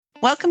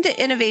Welcome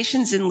to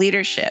Innovations in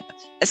Leadership,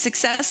 a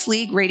Success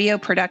League radio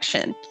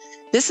production.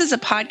 This is a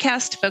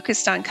podcast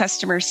focused on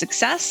customer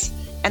success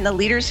and the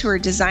leaders who are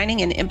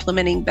designing and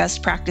implementing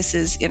best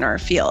practices in our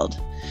field.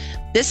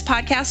 This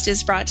podcast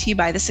is brought to you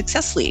by the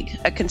Success League,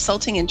 a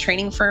consulting and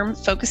training firm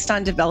focused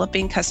on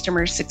developing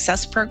customer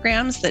success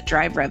programs that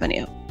drive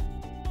revenue.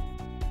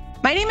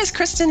 My name is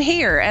Kristen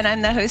Hayer, and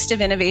I'm the host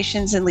of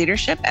Innovations in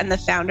Leadership and the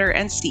founder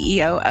and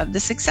CEO of the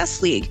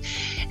Success League.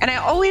 And I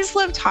always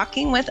love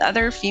talking with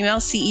other female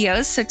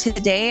CEOs. So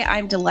today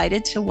I'm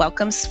delighted to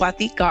welcome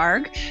Swati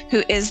Garg,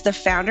 who is the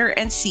founder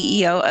and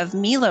CEO of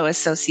Milo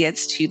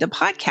Associates, to the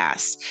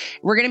podcast.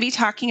 We're going to be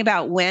talking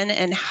about when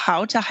and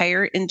how to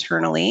hire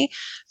internally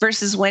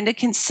versus when to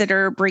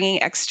consider bringing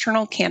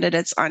external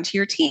candidates onto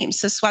your team.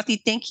 So Swati,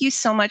 thank you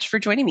so much for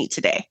joining me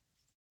today.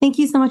 Thank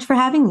you so much for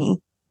having me.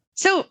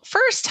 So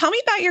first, tell me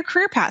about your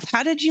career path.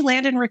 How did you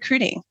land in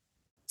recruiting?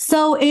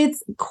 So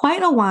it's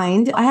quite a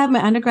wind. I have my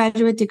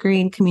undergraduate degree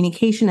in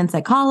communication and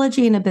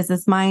psychology and a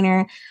business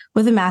minor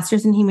with a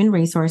master's in human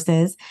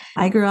resources.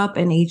 I grew up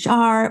in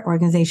HR,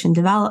 organization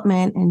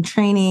development, and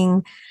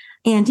training.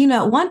 And,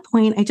 at one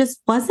point, I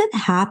just wasn't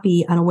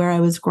happy on where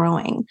I was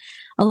growing.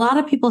 A lot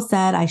of people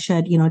said I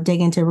should,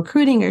 dig into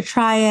recruiting or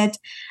try it.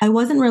 I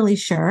wasn't really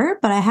sure,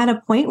 but I had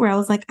a point where I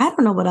was like, I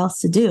don't know what else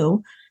to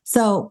do.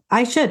 So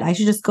I should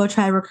just go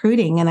try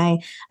recruiting. And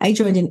I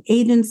joined an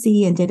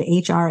agency and did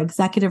HR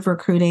executive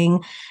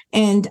recruiting,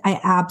 and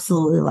I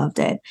absolutely loved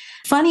it.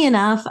 Funny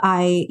enough,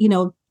 I,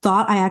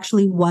 thought I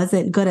actually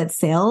wasn't good at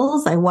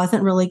sales. I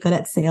wasn't really good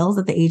at sales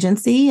at the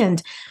agency.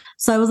 And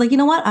so I was like, you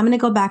know what? I'm going to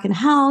go back in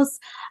house.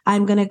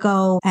 I'm going to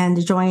go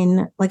and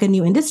join like a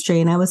new industry.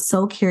 And I was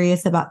so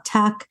curious about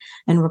tech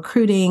and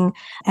recruiting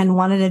and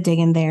wanted to dig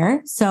in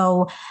there.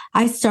 So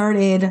I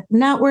started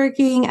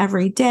networking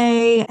every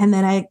day. And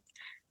then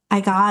I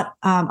got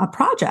a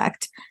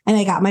project and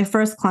I got my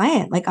first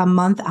client like a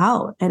month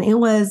out, and it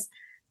was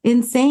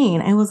insane.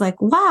 I was like,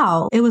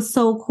 wow, it was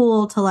so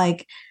cool to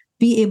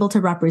be able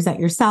to represent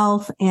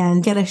yourself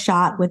and get a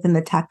shot within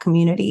the tech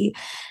community.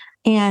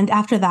 And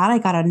after that, I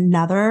got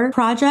another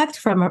project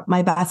from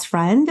my best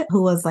friend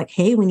who was like,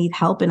 hey, we need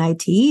help in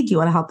IT. Do you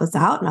want to help us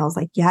out? And I was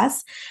like,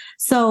 yes.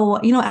 So,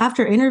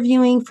 after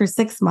interviewing for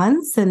 6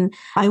 months, and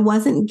I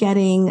wasn't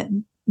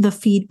getting the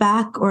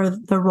feedback or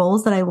the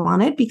roles that I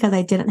wanted because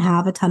I didn't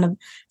have a ton of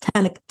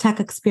tech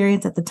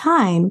experience at the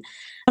time.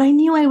 But I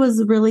knew I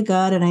was really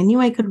good and I knew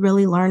I could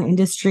really learn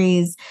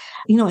industries.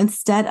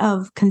 Instead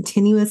of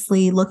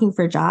continuously looking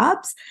for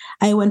jobs,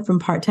 I went from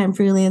part-time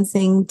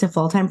freelancing to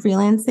full-time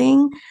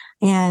freelancing.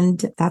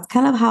 And that's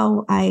kind of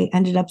how I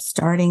ended up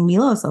starting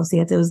Milo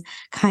Associates. It was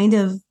kind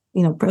of,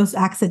 it was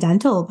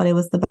accidental, but it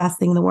was the best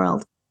thing in the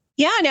world.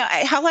 Yeah, no.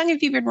 How long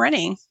have you been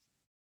running?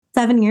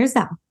 7 years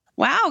now.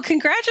 Wow,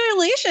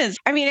 congratulations.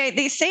 I mean,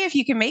 they say if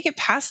you can make it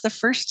past the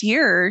first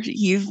year,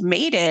 you've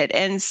made it.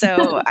 And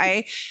so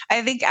I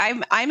think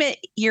I'm at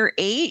year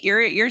 8,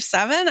 you're at year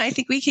 7. I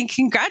think we can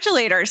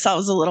congratulate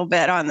ourselves a little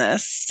bit on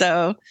this.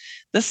 So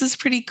this is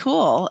pretty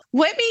cool.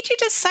 What made you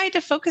decide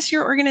to focus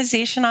your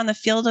organization on the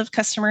field of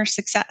customer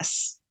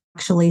success?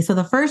 Actually, so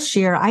the first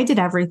year I did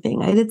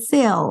everything. I did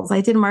sales, I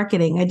did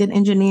marketing, I did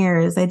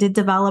engineers, I did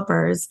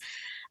developers.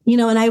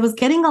 And I was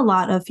getting a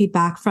lot of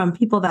feedback from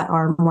people that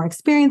are more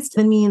experienced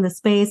than me in the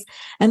space.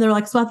 And they're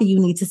like, Swati, you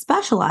need to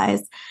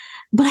specialize.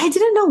 But I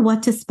didn't know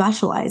what to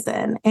specialize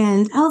in.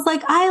 And I was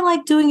like, I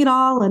like doing it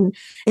all. And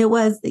it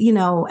was,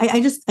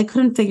 I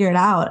couldn't figure it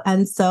out.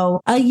 And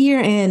so a year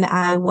in,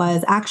 I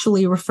was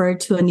actually referred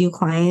to a new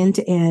client,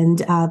 and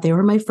they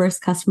were my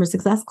first customer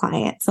success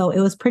client. So it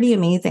was pretty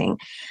amazing.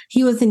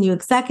 He was a new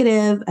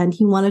executive and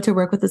he wanted to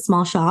work with a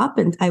small shop,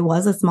 and I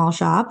was a small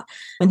shop.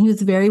 And he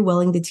was very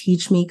willing to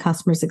teach me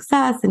customer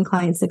success and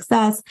client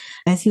success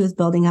as he was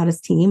building out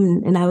his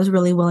team. And I was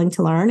really willing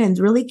to learn and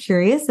really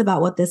curious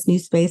about what this new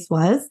space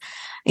was.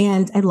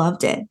 And I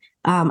loved it.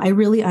 I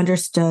really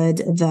understood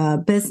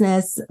the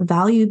business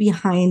value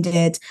behind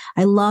it.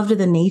 I loved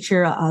the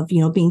nature of,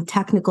 being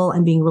technical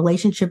and being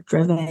relationship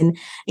driven.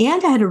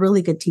 And I had a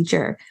really good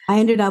teacher. I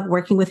ended up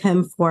working with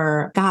him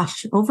for,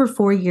 over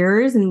 4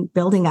 years and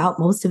building out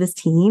most of his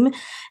team.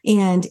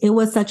 And it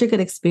was such a good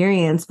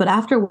experience. But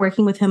after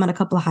working with him on a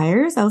couple of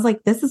hires, I was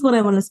like, this is what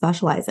I want to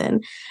specialize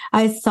in.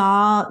 I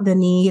saw the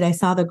need. I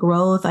saw the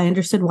growth. I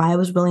understood why it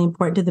was really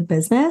important to the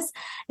business.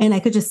 And I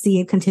could just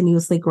see it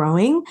continuously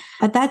growing.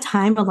 At that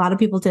time, a lot of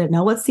people didn't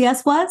know what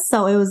CS was.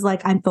 So it was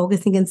like, I'm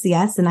focusing in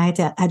CS and I had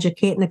to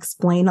educate and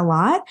explain a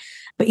lot.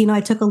 But, I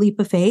took a leap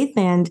of faith,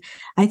 and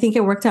I think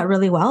it worked out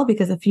really well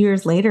because a few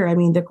years later,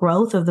 the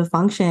growth of the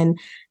function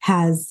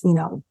has,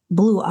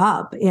 blew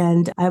up.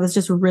 And I was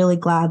just really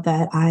glad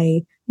that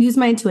I used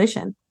my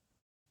intuition.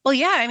 Well,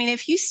 yeah.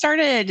 If you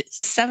started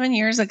 7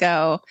 years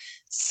ago,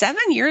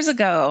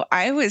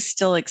 I was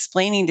still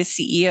explaining to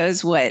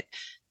CEOs what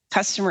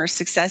customer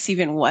success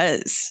even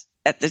was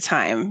at the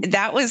time.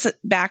 That was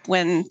back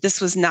when this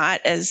was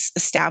not as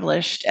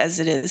established as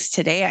it is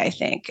today, I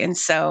think. And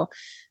so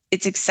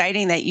it's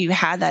exciting that you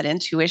had that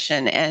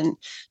intuition and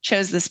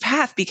chose this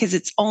path because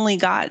it's only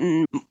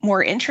gotten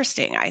more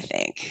interesting, I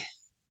think.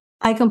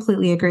 I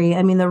completely agree.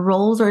 I mean, the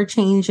roles are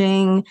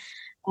changing.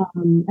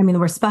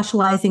 We're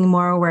specializing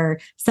more, we're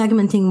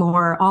segmenting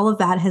more. All of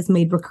that has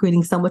made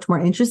recruiting so much more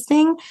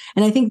interesting.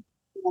 And I think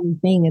one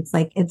thing,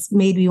 it's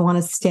made me want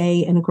to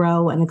stay and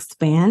grow and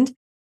expand.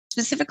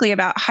 Specifically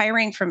about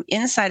hiring from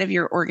inside of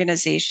your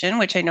organization,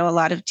 which I know a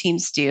lot of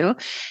teams do,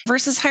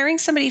 versus hiring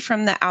somebody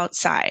from the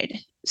outside.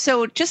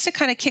 So just to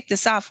kind of kick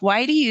this off,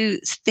 why do you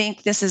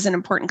think this is an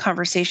important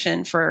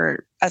conversation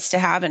for us to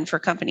have and for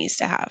companies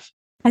to have?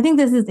 I think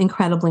this is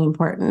incredibly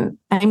important.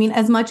 I mean,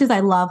 as much as I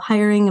love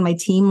hiring and my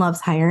team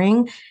loves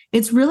hiring,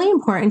 it's really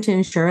important to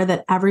ensure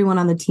that everyone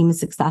on the team is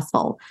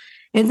successful.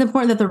 It's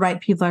important that the right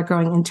people are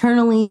growing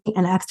internally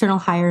and external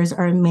hires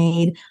are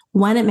made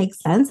when it makes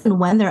sense and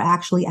when they're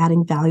actually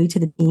adding value to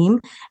the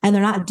team and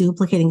they're not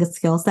duplicating a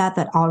skill set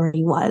that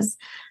already was.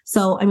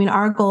 So,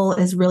 our goal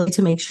is really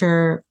to make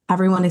sure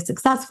everyone is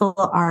successful,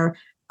 our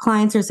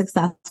clients are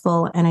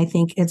successful. And I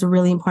think it's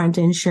really important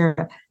to ensure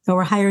that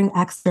we're hiring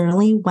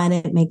externally when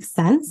it makes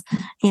sense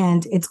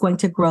and it's going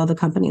to grow the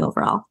company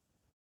overall.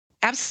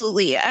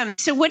 Absolutely.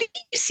 So what do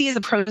you see as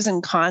the pros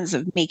and cons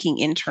of making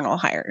internal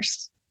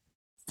hires?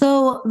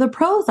 So the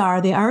pros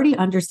are they already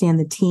understand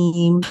the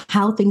team,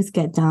 how things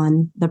get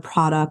done, the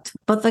product,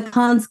 but the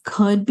cons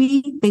could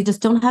be they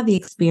just don't have the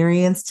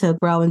experience to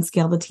grow and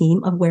scale the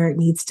team of where it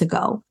needs to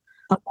go.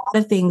 A lot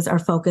of things are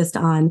focused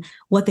on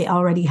what they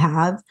already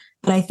have.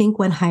 But I think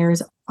when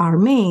hires are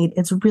made,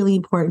 it's really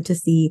important to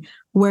see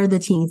where the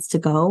team needs to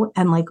go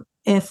and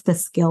if the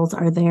skills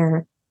are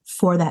there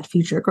for that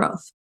future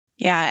growth.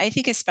 Yeah, I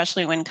think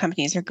especially when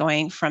companies are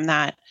going from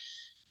that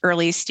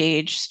early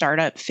stage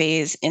startup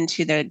phase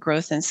into the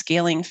growth and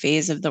scaling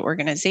phase of the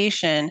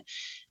organization,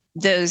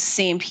 those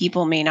same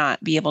people may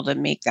not be able to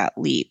make that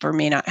leap or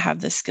may not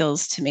have the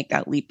skills to make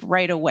that leap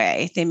right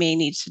away. They may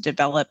need to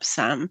develop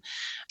some.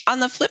 On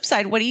the flip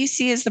side, what do you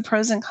see as the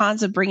pros and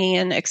cons of bringing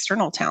in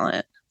external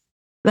talent?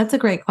 That's a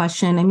great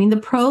question. The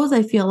pros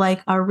I feel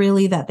like are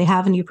really that they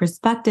have a new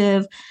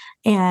perspective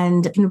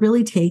and can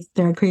really take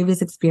their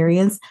previous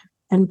experience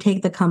and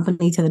take the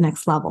company to the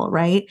next level,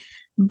 right?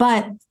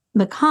 But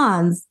the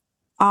cons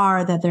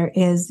are that there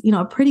is,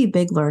 a pretty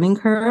big learning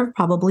curve,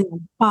 probably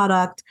in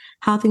product,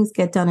 how things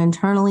get done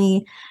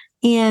internally.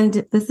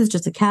 And this is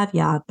just a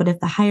caveat, but if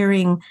the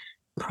hiring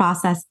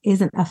process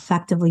isn't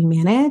effectively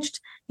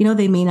managed,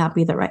 they may not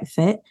be the right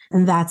fit.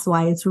 And that's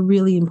why it's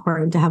really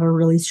important to have a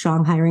really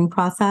strong hiring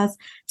process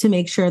to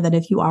make sure that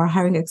if you are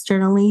hiring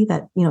externally,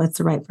 that, it's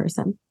the right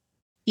person.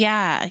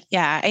 Yeah.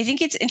 I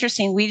think it's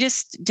interesting. We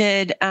just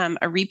did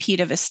a repeat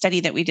of a study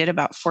that we did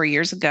about 4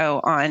 years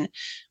ago on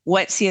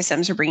what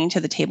CSMs are bringing to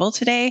the table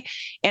today.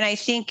 And I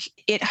think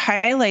it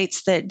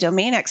highlights that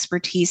domain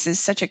expertise is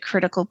such a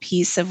critical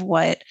piece of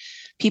what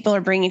people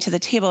are bringing to the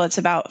table. It's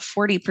about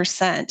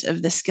 40%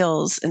 of the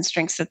skills and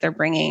strengths that they're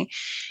bringing.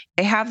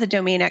 They have the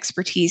domain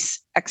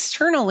expertise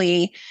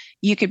externally.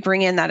 You could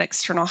bring in that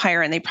external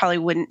hire and they probably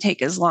wouldn't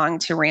take as long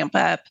to ramp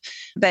up,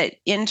 but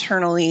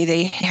internally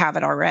they have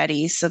it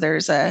already. So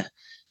there's a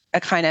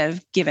kind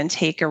of give and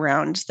take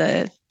around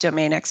the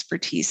domain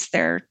expertise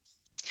there.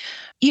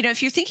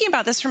 If you're thinking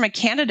about this from a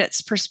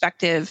candidate's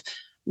perspective,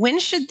 when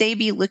should they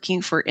be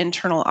looking for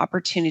internal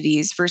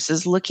opportunities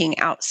versus looking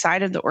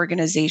outside of the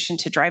organization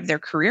to drive their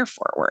career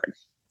forward?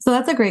 So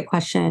that's a great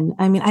question.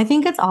 I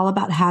think it's all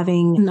about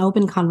having an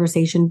open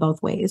conversation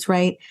both ways,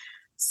 right?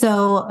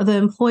 So the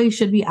employee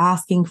should be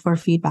asking for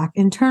feedback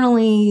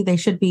internally. They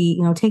should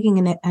be, taking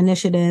an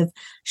initiative,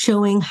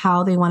 showing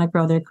how they want to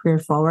grow their career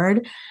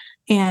forward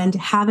and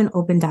have an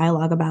open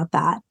dialogue about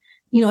that.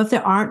 If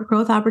there aren't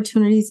growth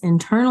opportunities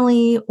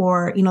internally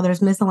or, there's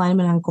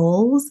misalignment on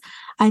goals,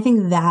 I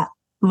think that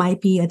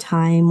might be a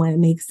time when it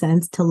makes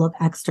sense to look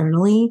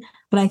externally.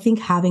 But I think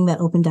having that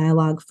open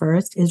dialogue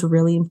first is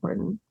really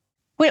important.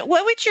 What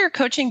would your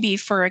coaching be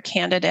for a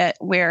candidate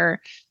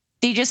where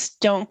they just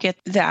don't get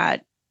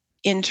that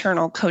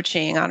internal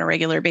coaching on a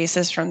regular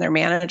basis from their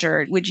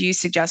manager? Would you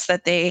suggest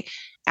that they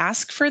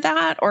ask for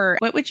that, or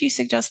what would you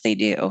suggest they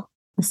do?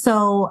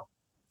 So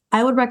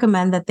I would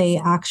recommend that they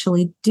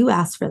actually do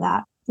ask for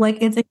that.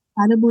 It's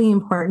incredibly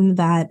important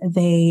that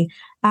they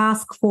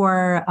ask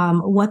for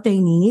what they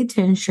need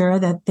to ensure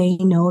that they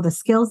know the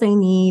skills they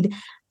need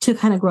to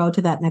kind of grow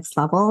to that next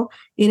level.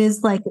 It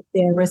is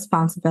their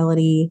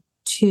responsibility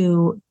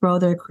to grow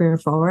their career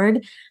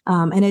forward.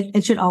 And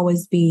it should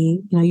always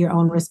be, your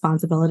own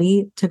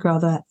responsibility to grow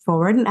that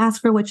forward and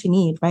ask for what you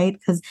need, right?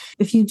 Because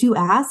if you do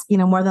ask,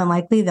 more than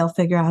likely they'll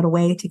figure out a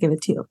way to give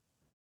it to you.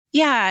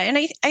 Yeah. And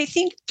I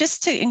think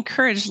just to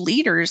encourage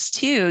leaders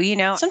too,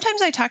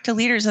 sometimes I talk to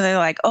leaders and they're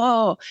like,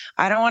 oh,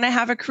 I don't want to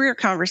have a career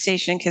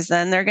conversation because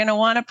then they're going to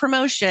want a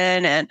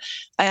promotion and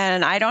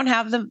I don't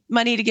have the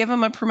money to give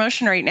them a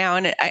promotion right now.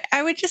 And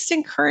I would just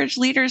encourage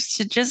leaders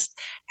to just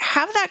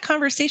have that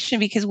conversation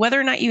because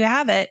whether or not you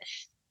have it,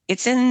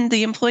 it's in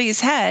the employee's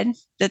head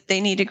that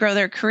they need to grow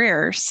their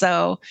career.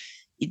 So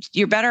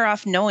you're better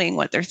off knowing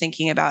what they're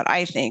thinking about,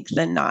 I think,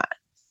 than not.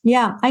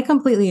 Yeah, I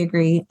completely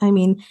agree.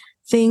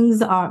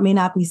 Things may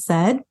not be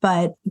said,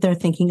 but they're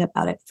thinking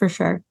about it for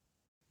sure.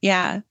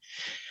 Yeah.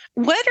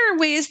 What are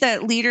ways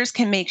that leaders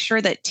can make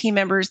sure that team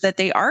members that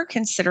they are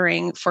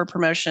considering for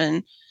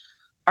promotion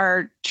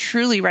are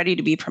truly ready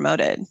to be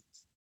promoted?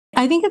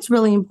 I think it's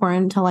really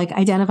important to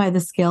identify the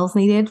skills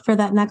needed for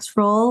that next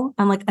role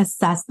and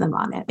assess them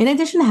on it. In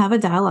addition, to have a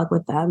dialogue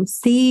with them,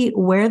 see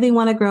where they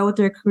want to grow with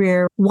their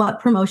career, what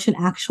promotion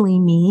actually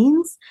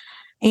means,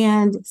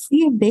 and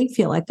see if they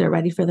feel like they're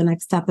ready for the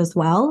next step as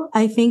well.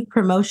 I think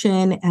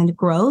promotion and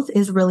growth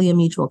is really a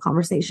mutual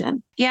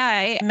conversation. Yeah,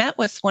 I met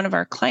with one of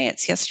our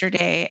clients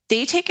yesterday.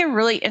 They take a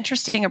really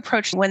interesting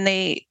approach when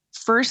they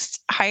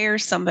first hire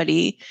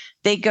somebody.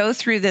 They go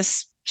through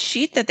this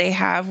sheet that they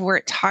have where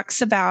it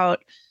talks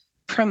about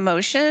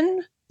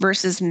promotion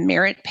versus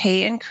merit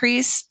pay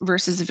increase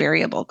versus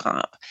variable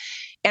comp.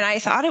 And I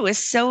thought it was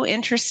so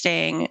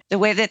interesting the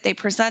way that they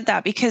present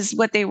that, because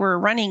what they were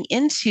running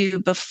into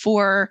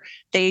before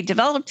they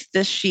developed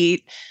this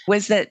sheet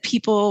was that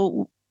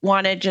people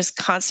wanted just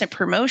constant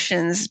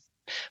promotions,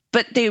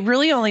 but they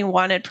really only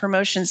wanted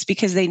promotions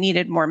because they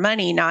needed more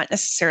money, not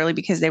necessarily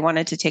because they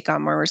wanted to take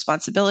on more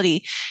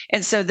responsibility.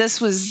 And so this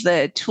was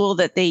the tool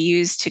that they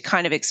used to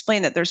kind of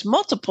explain that there's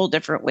multiple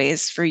different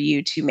ways for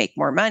you to make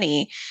more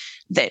money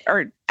that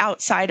are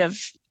outside of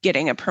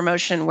getting a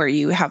promotion where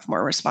you have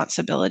more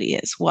responsibility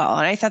as well.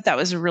 And I thought that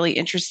was a really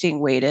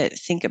interesting way to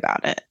think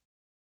about it.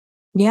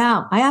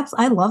 Yeah,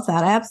 I love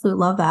that. I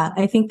absolutely love that.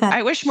 I think that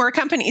I wish more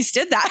companies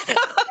did that. yeah,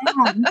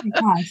 oh my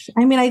gosh.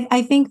 I mean,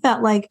 I think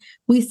that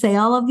we say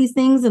all of these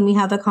things and we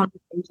have the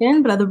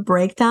conversation, but the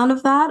breakdown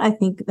of that, I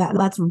think that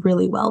that's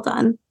really well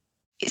done.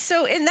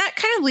 So, and that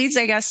kind of leads,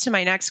 I guess, to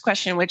my next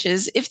question, which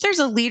is if there's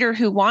a leader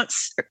who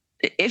wants,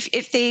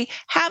 if they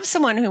have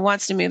someone who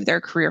wants to move their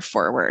career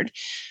forward,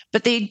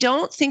 but they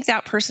don't think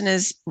that person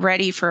is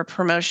ready for a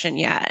promotion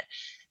yet,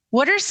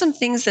 what are some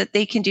things that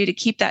they can do to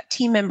keep that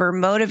team member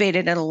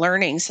motivated and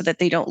learning so that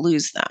they don't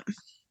lose them?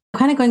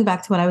 Kind of going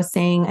back to what I was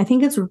saying, I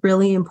think it's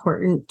really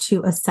important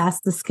to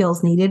assess the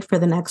skills needed for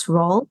the next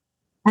role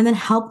and then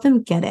help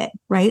them get it,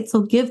 right?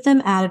 So give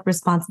them added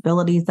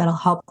responsibilities that'll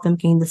help them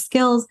gain the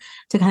skills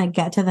to kind of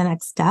get to the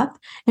next step.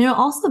 And it'll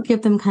also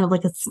give them kind of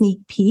a sneak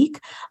peek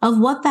of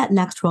what that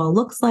next role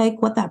looks like,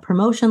 what that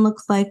promotion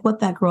looks like, what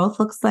that growth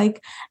looks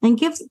like, and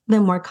gives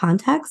them more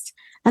context.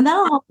 And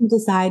that'll help them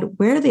decide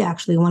where they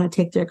actually want to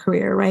take their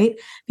career, right?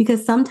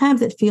 Because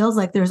sometimes it feels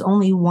like there's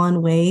only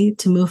one way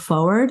to move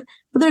forward,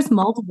 but there's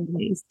multiple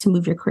ways to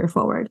move your career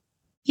forward.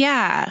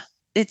 Yeah,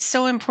 it's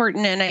so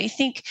important. And I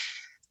think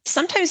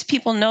sometimes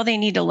people know they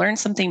need to learn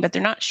something, but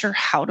they're not sure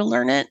how to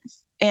learn it.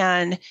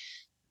 And,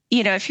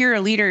 if you're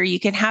a leader,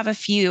 you can have a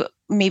few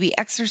maybe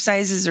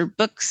exercises or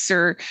books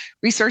or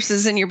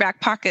resources in your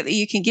back pocket that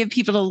you can give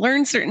people to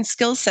learn certain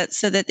skill sets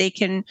so that they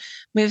can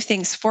move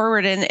things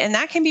forward. And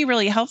that can be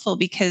really helpful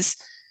because,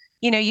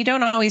 you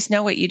don't always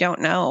know what you don't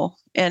know.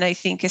 And I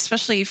think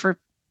especially for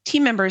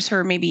team members who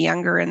are maybe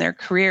younger in their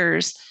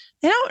careers,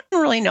 they don't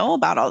really know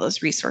about all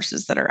those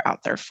resources that are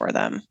out there for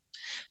them.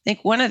 I think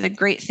one of the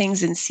great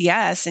things in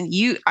CS, and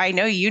I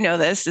know you know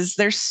this, is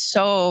there's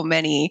so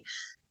many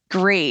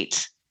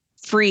great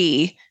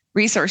free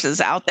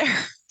resources out there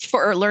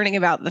for learning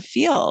about the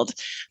field.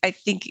 I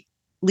think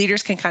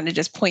leaders can kind of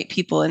just point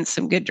people in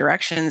some good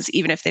directions,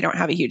 even if they don't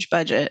have a huge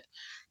budget.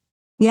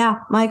 Yeah,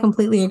 I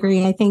completely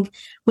agree. I think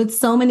with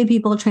so many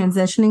people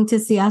transitioning to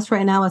CS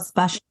right now,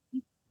 especially,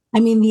 I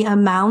mean, the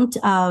amount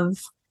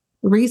of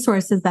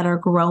resources that are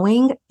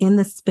growing in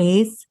the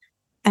space,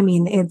 I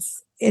mean,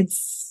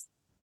 it's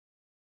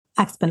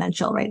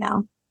exponential right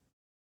now.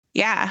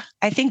 Yeah,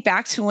 I think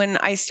back to when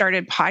I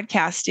started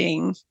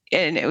podcasting,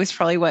 and it was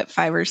probably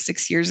 5 or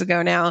 6 years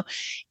ago now.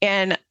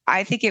 And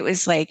I think it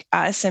was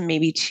us and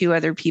maybe 2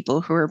 other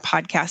people who were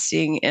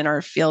podcasting in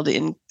our field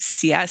in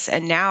CS.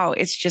 And now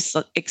it's just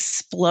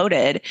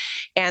exploded.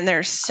 And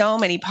there's so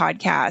many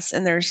podcasts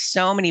and there's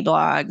so many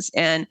blogs,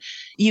 and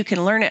you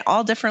can learn at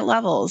all different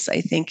levels,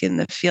 I think, in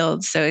the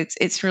field. So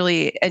it's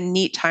really a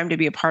neat time to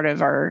be a part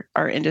of our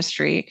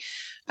industry.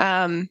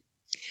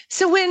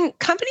 So when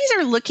companies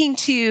are looking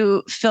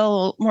to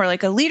fill more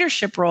like a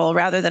leadership role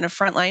rather than a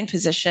frontline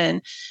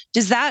position,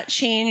 does that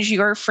change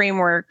your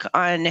framework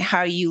on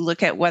how you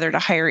look at whether to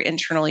hire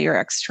internally or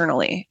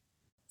externally?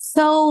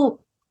 So,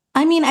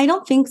 I mean, I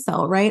don't think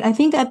so, right? I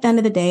think at the end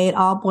of the day, it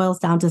all boils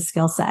down to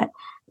skill set.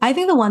 I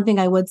think the one thing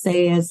I would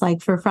say is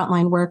for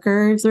frontline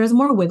workers, there's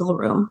more wiggle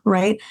room,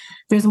 right?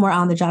 There's more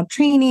on the job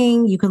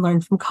training. You can learn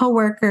from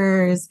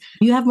coworkers.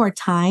 You have more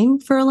time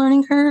for a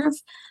learning curve.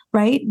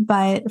 Right.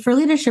 But for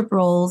leadership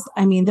roles,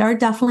 I mean, there are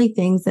definitely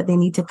things that they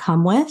need to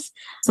come with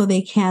so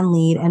they can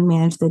lead and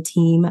manage the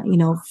team,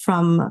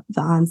 from the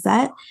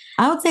onset.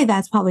 I would say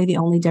that's probably the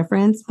only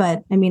difference.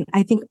 But I mean,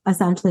 I think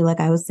essentially, like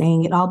I was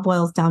saying, it all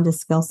boils down to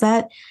skill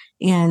set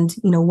and,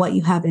 what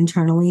you have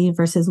internally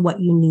versus what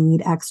you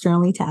need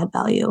externally to add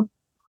value.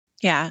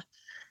 Yeah.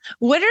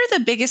 What are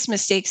the biggest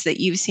mistakes that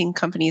you've seen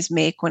companies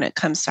make when it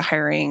comes to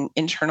hiring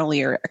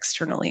internally or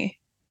externally?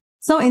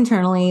 So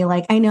internally,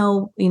 I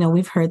know,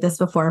 we've heard this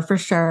before for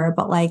sure,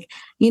 but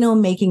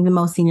making the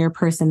most senior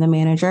person the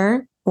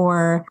manager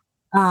or,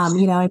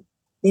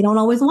 They don't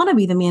always want to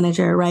be the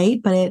manager,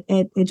 right? But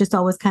it just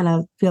always kind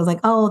of feels like,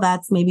 oh,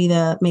 that's maybe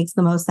makes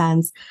the most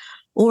sense.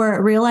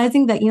 Or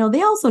realizing that,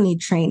 they also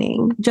need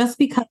training. Just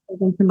because they've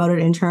been promoted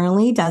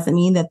internally doesn't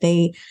mean that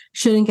they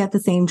shouldn't get the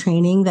same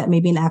training that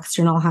maybe an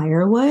external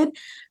hire would,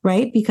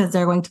 right? Because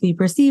they're going to be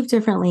perceived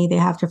differently. They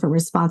have different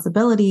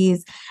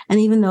responsibilities. And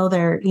even though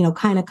they're,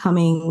 kind of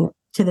coming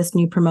to this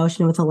new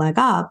promotion with a leg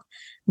up,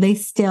 they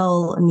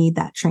still need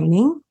that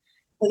training.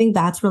 I think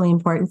that's really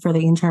important for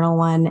the internal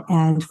one.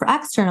 And for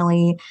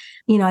externally,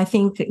 I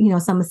think,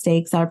 some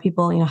mistakes are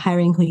people,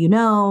 hiring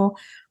who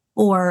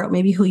or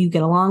maybe who you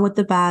get along with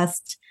the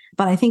best.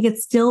 But I think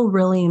it's still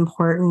really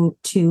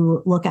important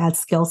to look at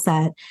skill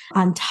set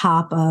on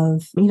top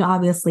of,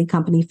 obviously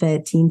company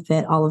fit, team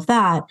fit, all of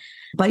that.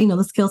 But,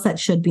 the skill set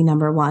should be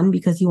number one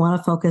because you want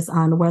to focus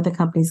on where the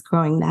company's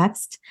growing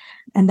next.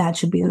 And that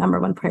should be the number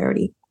one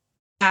priority.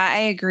 I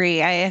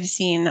agree. I have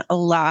seen a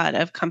lot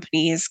of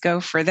companies go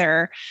for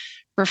their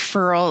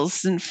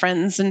referrals and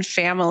friends and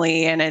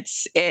family, and it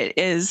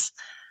is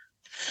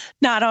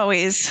not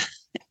always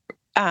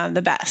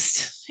the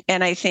best.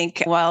 And I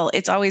think, well,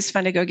 it's always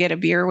fun to go get a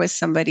beer with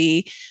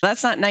somebody.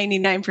 That's not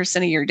 99%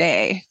 of your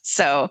day.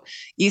 So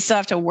you still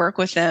have to work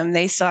with them.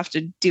 They still have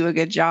to do a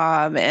good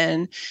job.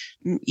 And,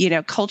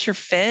 culture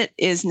fit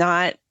is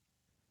not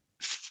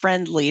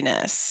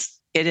friendliness.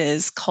 It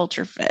is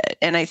culture fit.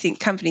 And I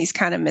think companies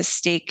kind of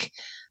mistake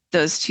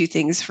those two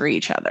things for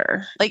each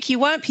other. Like you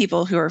want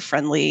people who are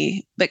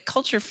friendly, but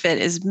culture fit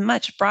is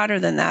much broader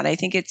than that. I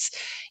think it's,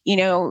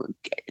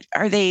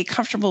 are they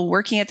comfortable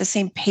working at the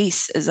same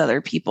pace as other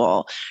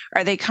people?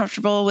 Are they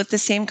comfortable with the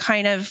same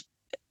kind of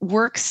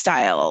work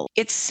style?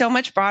 It's so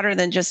much broader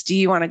than just, do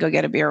you want to go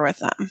get a beer with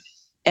them?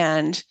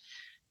 And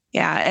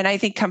I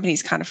think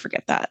companies kind of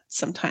forget that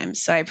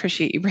sometimes. So I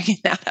appreciate you bringing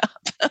that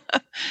up.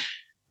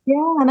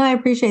 Yeah, and I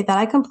appreciate that.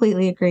 I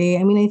completely agree.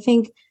 I mean, I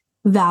think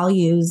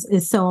values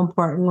is so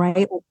important, right?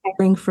 Like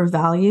caring for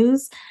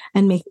values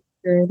and making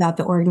sure that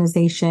the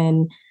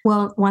organization's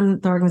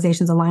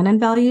aligned on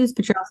values,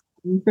 but you're also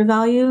caring for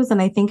values.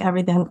 And I think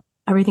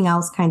everything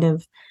else kind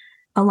of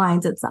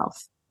aligns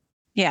itself.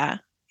 Yeah.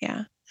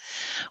 Yeah.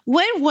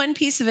 What one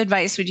piece of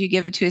advice would you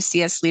give to a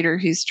CS leader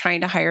who's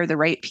trying to hire the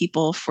right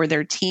people for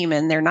their team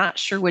and they're not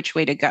sure which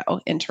way to go,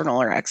 internal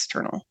or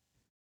external?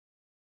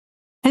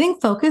 I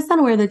think focus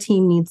on where the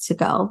team needs to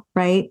go,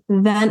 right?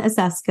 Then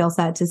assess skill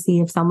set to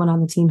see if someone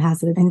on the team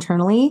has it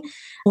internally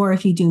or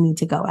if you do need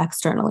to go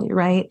externally,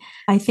 right?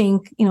 I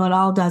think, it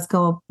all does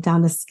go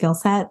down to skill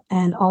set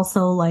and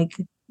also like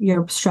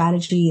your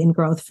strategy and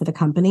growth for the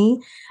company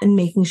and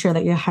making sure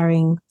that you're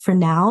hiring for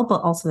now,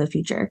 but also the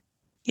future.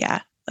 Yeah,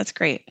 that's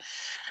great.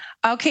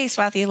 Okay,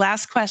 Swati,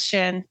 last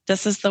question.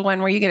 This is the one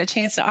where you get a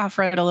chance to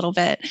offer it a little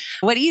bit.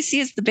 What do you see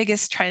as the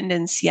biggest trend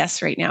in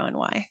CS right now and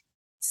why?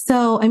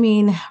 So,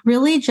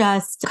 really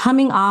just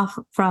coming off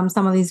from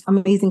some of these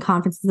amazing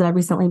conferences that I've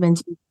recently been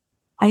to,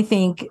 I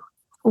think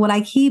what I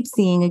keep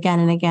seeing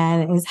again and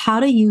again is how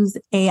to use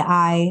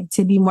AI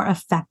to be more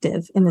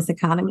effective in this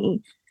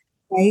economy,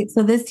 right?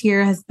 So this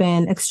year has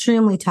been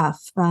extremely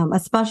tough,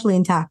 especially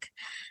in tech.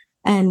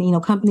 And,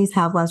 companies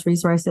have less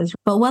resources.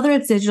 But whether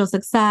it's digital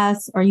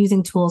success or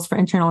using tools for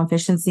internal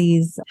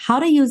efficiencies, how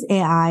to use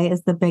AI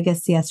is the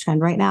biggest CS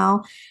trend right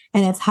now.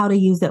 And it's how to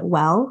use it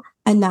well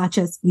and not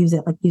just use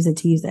it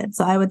to use it.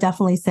 So I would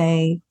definitely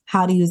say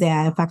how to use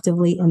AI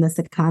effectively in this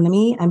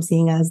economy, I'm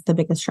seeing as the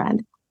biggest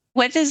trend.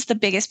 What is the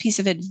biggest piece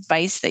of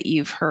advice that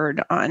you've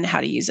heard on how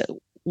to use it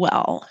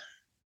well?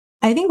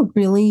 I think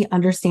really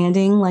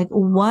understanding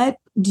what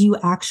do you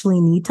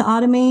actually need to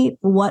automate?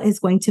 What is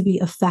going to be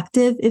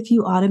effective if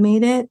you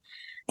automate it?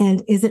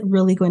 And is it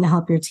really going to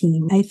help your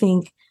team? I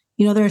think,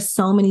 there's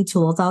so many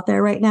tools out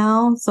there right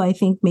now. So I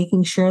think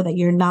making sure that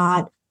you're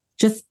not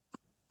just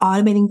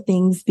automating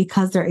things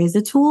because there is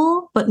a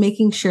tool, but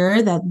making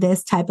sure that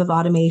this type of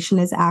automation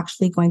is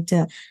actually going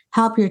to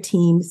help your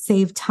team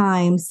save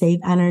time, save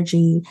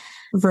energy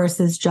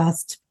versus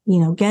just,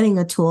 getting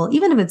a tool,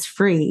 even if it's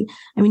free.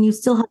 You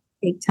still have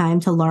take time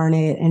to learn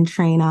it and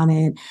train on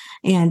it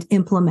and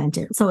implement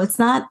it. So it's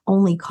not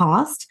only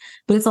cost,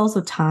 but it's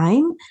also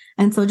time.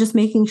 And so just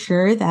making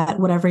sure that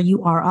whatever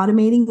you are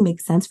automating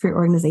makes sense for your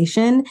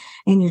organization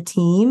and your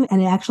team.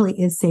 And it actually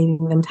is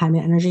saving them time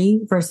and energy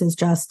versus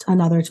just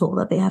another tool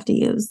that they have to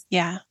use.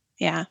 Yeah.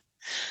 Yeah.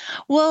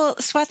 Well,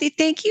 Swati,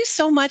 thank you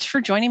so much for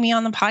joining me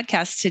on the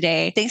podcast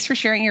today. Thanks for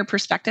sharing your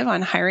perspective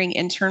on hiring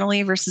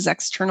internally versus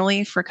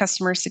externally for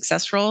customer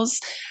success roles.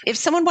 If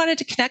someone wanted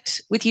to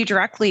connect with you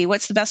directly,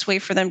 what's the best way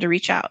for them to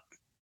reach out?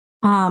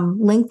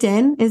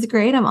 LinkedIn is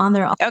great. I'm on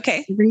there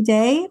every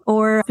day,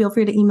 or feel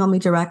free to email me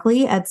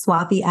directly at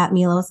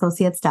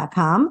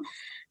swati@miloassociates.com.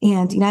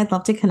 And, I'd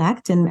love to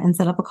connect and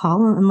set up a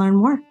call and learn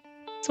more.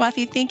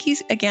 Swati, thank you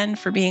again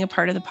for being a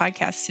part of the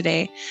podcast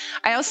today.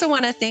 I also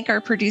want to thank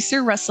our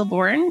producer, Russell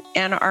Bourne,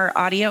 and our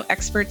audio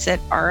experts at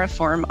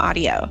Araform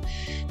Audio.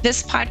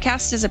 This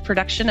podcast is a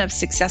production of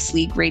Success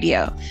League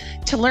Radio.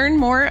 To learn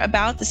more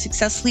about the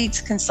Success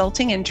League's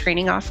consulting and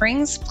training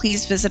offerings,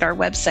 please visit our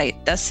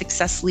website,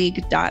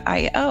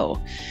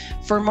 thesuccessleague.io.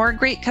 For more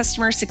great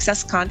customer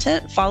success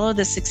content, follow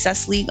the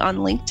Success League on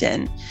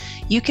LinkedIn.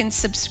 You can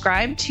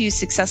subscribe to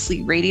Success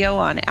League Radio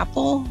on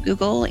Apple,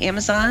 Google,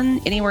 Amazon,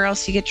 anywhere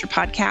else you get your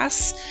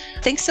podcasts.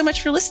 Thanks so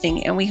much for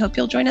listening, and we hope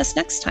you'll join us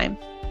next time.